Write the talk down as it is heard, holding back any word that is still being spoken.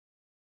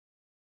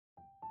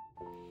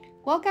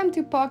Welcome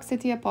to ParQ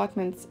City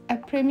Apartments, a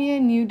premier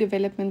new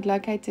development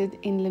located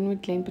in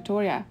Lynnwood Glen,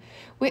 Pretoria,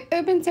 where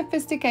urban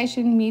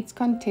sophistication meets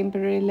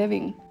contemporary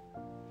living.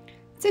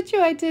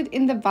 Situated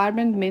in the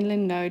vibrant Menlyn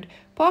Node,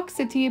 ParQ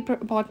City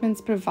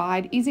Apartments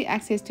provide easy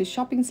access to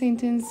shopping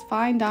centres,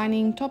 fine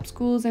dining, top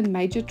schools and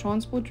major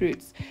transport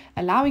routes,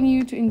 allowing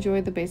you to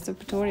enjoy the best of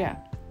Pretoria.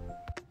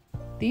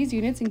 These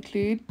units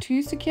include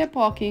 2 secure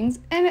parkings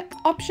and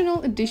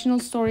optional additional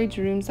storage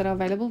rooms that are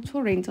available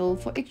for rental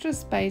for extra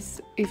space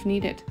if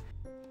needed.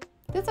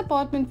 This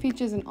apartment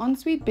features an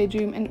ensuite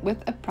bedroom and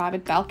with a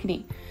private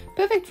balcony,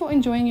 perfect for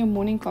enjoying your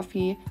morning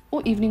coffee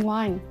or evening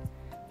wine.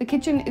 The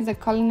kitchen is a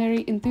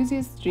culinary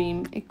enthusiast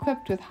dream,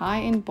 equipped with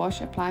high-end Bosch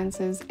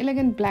appliances,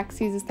 elegant black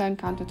Caesarstone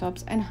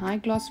countertops and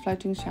high-gloss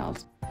floating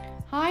shelves.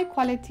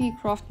 High-quality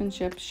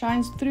craftsmanship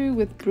shines through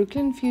with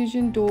Brookhill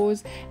fusion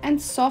doors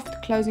and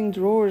soft closing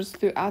drawers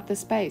throughout the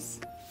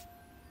space.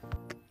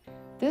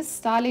 This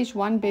stylish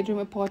one-bedroom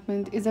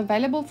apartment is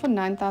available for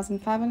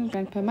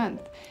R9,500 per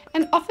month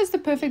and offers the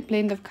perfect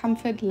blend of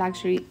comfort,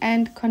 luxury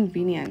and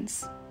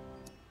convenience.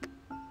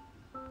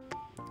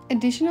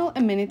 Additional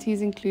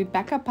amenities include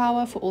backup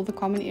power for all the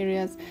common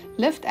areas,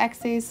 lift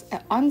access,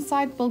 an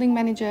on-site building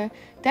manager,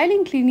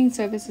 daily cleaning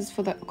services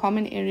for the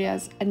common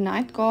areas, a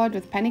night guard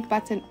with panic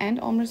button and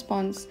arm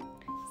response,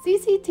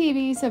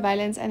 CCTV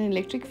surveillance and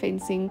electric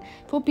fencing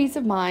for peace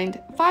of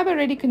mind,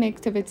 fiber-ready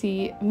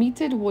connectivity,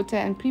 metered water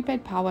and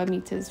prepaid power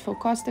meters for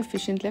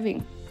cost-efficient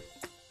living.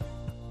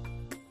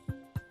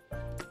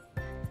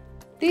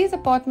 These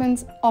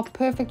apartments are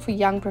perfect for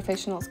young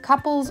professionals,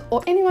 couples,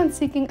 or anyone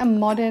seeking a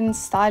modern,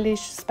 stylish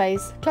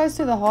space close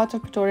to the heart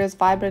of Pretoria's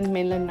vibrant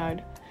Menlyn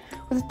Node.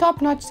 With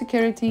top-notch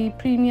security,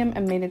 premium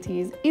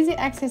amenities, easy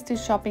access to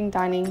shopping,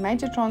 dining,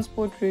 major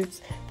transport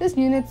routes, this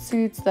unit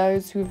suits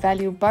those who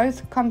value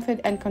both comfort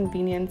and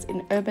convenience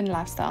in urban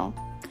lifestyle.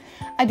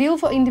 Ideal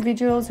for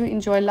individuals who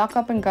enjoy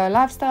lock-up-and-go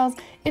lifestyles,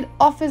 it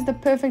offers the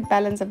perfect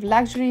balance of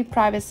luxury,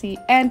 privacy,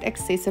 and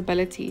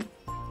accessibility.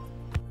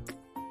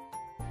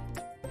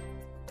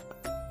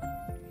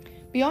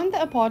 Beyond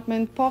the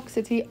apartment, ParQ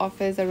City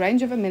offers a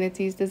range of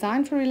amenities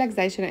designed for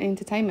relaxation and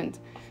entertainment.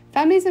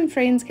 Families and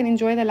friends can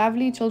enjoy the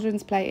lovely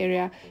children's play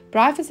area,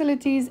 braai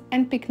facilities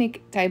and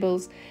picnic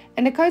tables,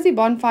 and a cozy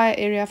bonfire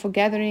area for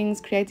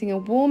gatherings, creating a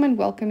warm and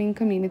welcoming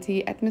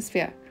community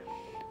atmosphere.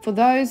 For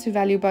those who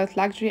value both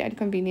luxury and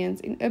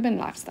convenience in urban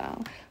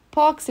lifestyle,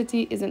 ParQ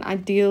City is an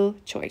ideal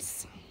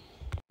choice.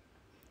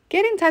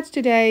 Get in touch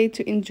today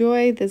to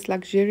enjoy this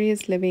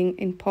luxurious living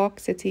in ParQ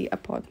City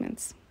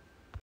Apartments.